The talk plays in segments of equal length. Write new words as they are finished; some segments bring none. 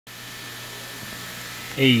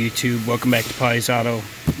Hey YouTube, welcome back to PAULY'S Auto.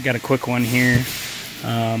 Got a quick one here.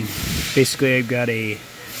 Basically I've got a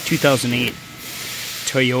 2008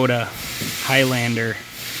 Toyota Highlander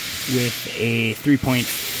with a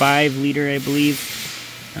 3.5 liter, I believe.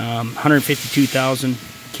 152,000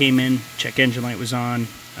 came in, check engine light was on,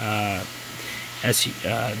 the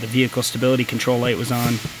vehicle stability control light was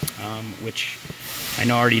on, which I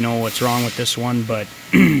already know what's wrong with this one, but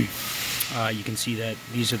you can see that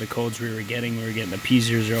these are the codes we were getting. We were getting the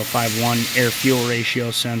P0051 air fuel ratio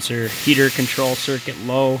sensor, heater control circuit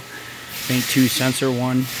low, bank 2 sensor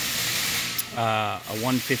 1, a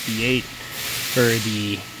 158 for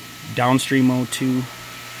the downstream O2,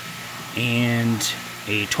 and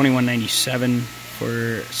a 2197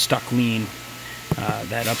 for stuck lean,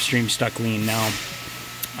 that upstream stuck lean. Now,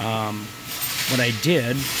 what I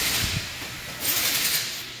did,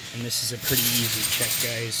 and this is a pretty easy check,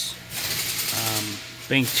 guys.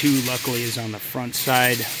 Bank 2 luckily is on the front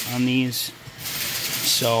side on these,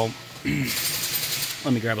 so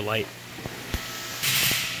let me grab a light.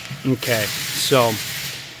 Okay, so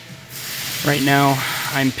right now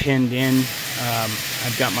I'm pinned in.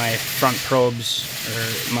 I've got my front probes,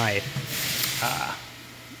 or my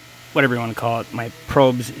whatever you want to call it, my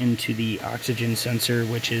probes into the oxygen sensor,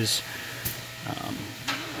 which is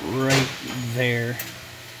right there.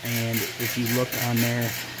 And if you look on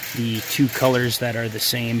there, the two colors that are the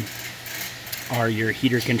same are your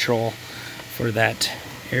heater control for that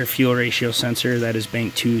air fuel ratio sensor. That is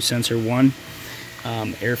bank 2 sensor 1,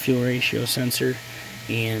 air fuel ratio sensor.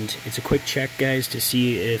 And it's a quick check, guys, to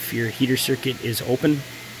see if your heater circuit is open.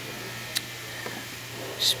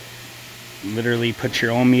 Just literally put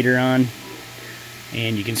your ohm meter on,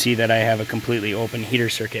 and you can see that I have a completely open heater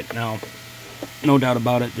circuit. Now, no doubt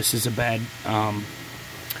about it, this is a bad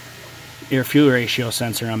air fuel ratio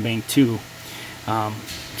sensor on bank 2.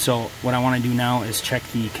 So what I want to do now is check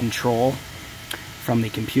the control from the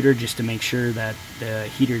computer just to make sure that the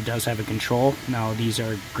heater does have a control. Now these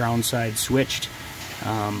are ground side switched,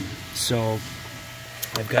 so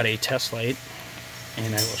I've got a test light,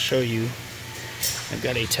 and I will show you. I've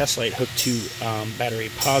got a test light hooked to battery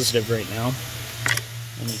positive right now,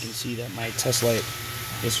 and you can see that my test light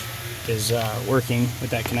is working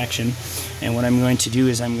with that connection. And what I'm going to do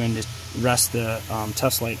is I'm going to rest the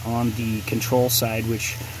test light on the control side,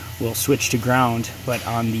 which will switch to ground. But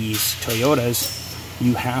on these Toyotas,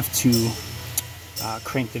 you have to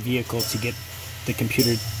crank the vehicle to get the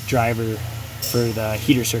computer driver for the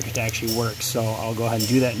heater circuit to actually work. So I'll go ahead and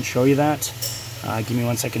do that and show you that. Give me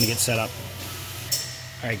 1 second to get set up.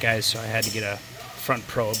 Alright guys, so I had to get a front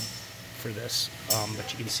probe for this,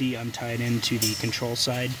 but you can see I'm tied into the control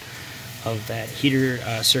side of that heater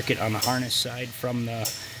circuit on the harness side from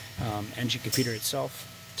the engine computer itself.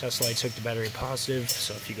 Test light's hooked to battery positive,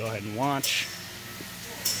 so if you go ahead and watch,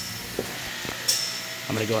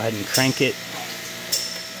 I'm going to go ahead and crank it,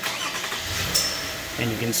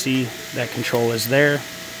 and you can see that control is there.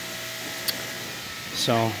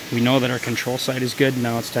 So we know that our control side is good.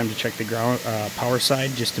 Now it's time to check the ground power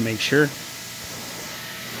side just to make sure.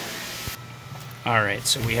 Alright,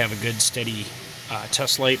 so we have a good steady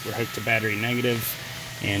test light. We're hooked to battery negative,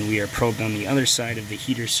 and we are probed on the other side of the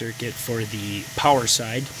heater circuit for the power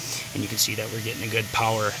side, and you can see that we're getting a good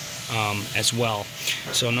power as well.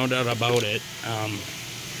 So no doubt about it,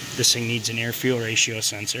 this thing needs an air fuel ratio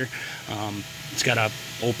sensor. It's got an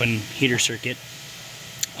open heater circuit.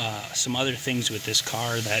 Some other things with this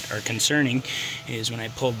car that are concerning is when I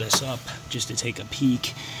pulled this up just to take a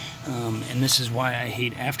peek, and this is why I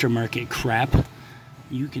hate aftermarket crap.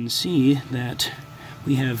 You can see that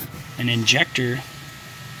we have an injector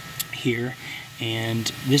here,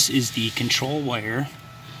 and this is the control wire.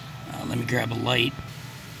 Let me grab a light.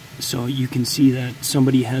 So you can see that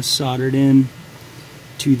somebody has soldered in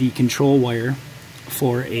to the control wire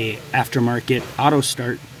for a aftermarket auto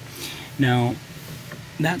start. Now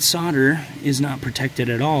that solder is not protected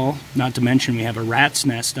at all, not to mention we have a rat's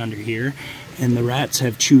nest under here, and the rats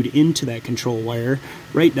have chewed into that control wire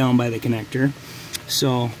right down by the connector.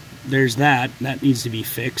 So there's that needs to be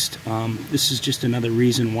fixed. This is just another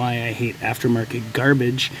reason why I hate aftermarket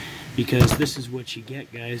garbage, because this is what you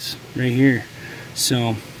get, guys, right here.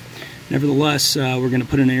 So nevertheless, we're going to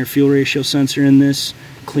put an air fuel ratio sensor in this,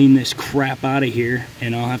 clean this crap out of here,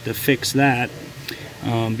 and I'll have to fix that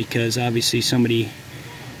because obviously somebody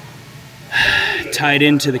tied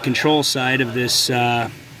into the control side of this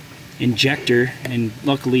injector, and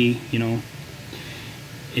luckily, you know,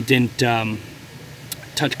 it didn't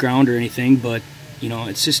touch ground or anything, but you know,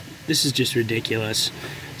 it's just, this is just ridiculous.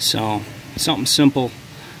 So something simple,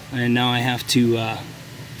 and now I have to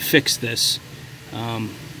fix this.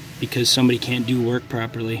 because somebody can't do work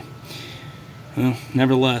properly. Well,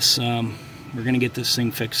 nevertheless, we're gonna get this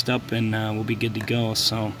thing fixed up and we'll be good to go.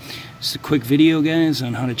 So just a quick video, guys,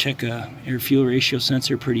 on how to check a air-fuel ratio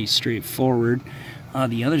sensor. Pretty straightforward.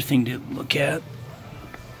 The other thing to look at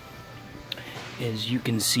is you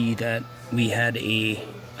can see that we had a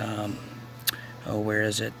where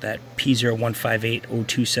is it, that P0158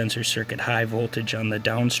 O2 sensor circuit high voltage on the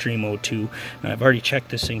downstream O2. Now, I've already checked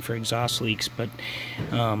this thing for exhaust leaks, but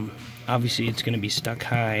obviously it's going to be stuck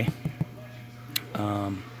high,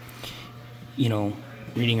 you know,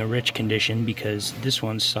 reading a rich condition, because this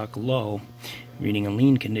one's stuck low, reading a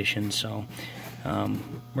lean condition. So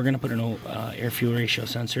we're going to put an air-fuel ratio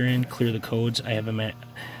sensor in, clear the codes. I have them at,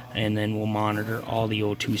 and then we'll monitor all the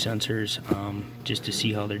O2 sensors just to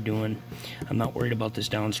see how they're doing. I'm not worried about this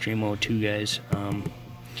downstream O2, guys.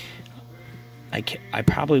 I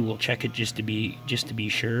probably will check it just to be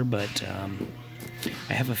sure, but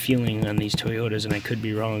I have a feeling on these Toyotas, and I could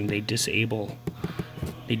be wrong, they disable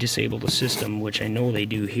the system, which I know they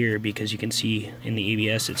do here, because you can see in the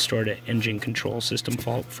ABS it's stored an engine control system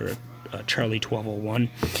fault for Charlie 1201,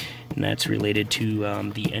 and that's related to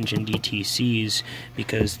the engine DTCs,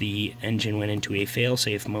 because the engine went into a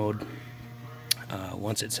fail-safe mode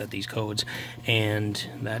once it set these codes, and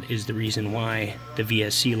that is the reason why the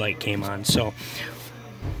VSC light came on. So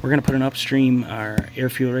we're going to put an upstream, our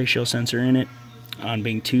air-fuel ratio sensor in it on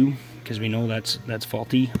Bing 2, because we know that's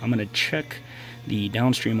faulty. I'm going to check the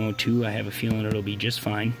downstream O2. I have a feeling it'll be just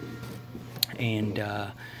fine, and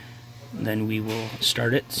then we will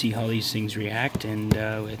start it, see how these things react, and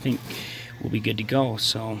I think we'll be good to go.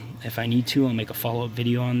 So if I need to, I'll make a follow-up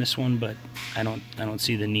video on this one, but I don't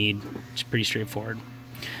see the need. It's pretty straightforward.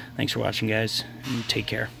 Thanks for watching, guys, and take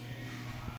care.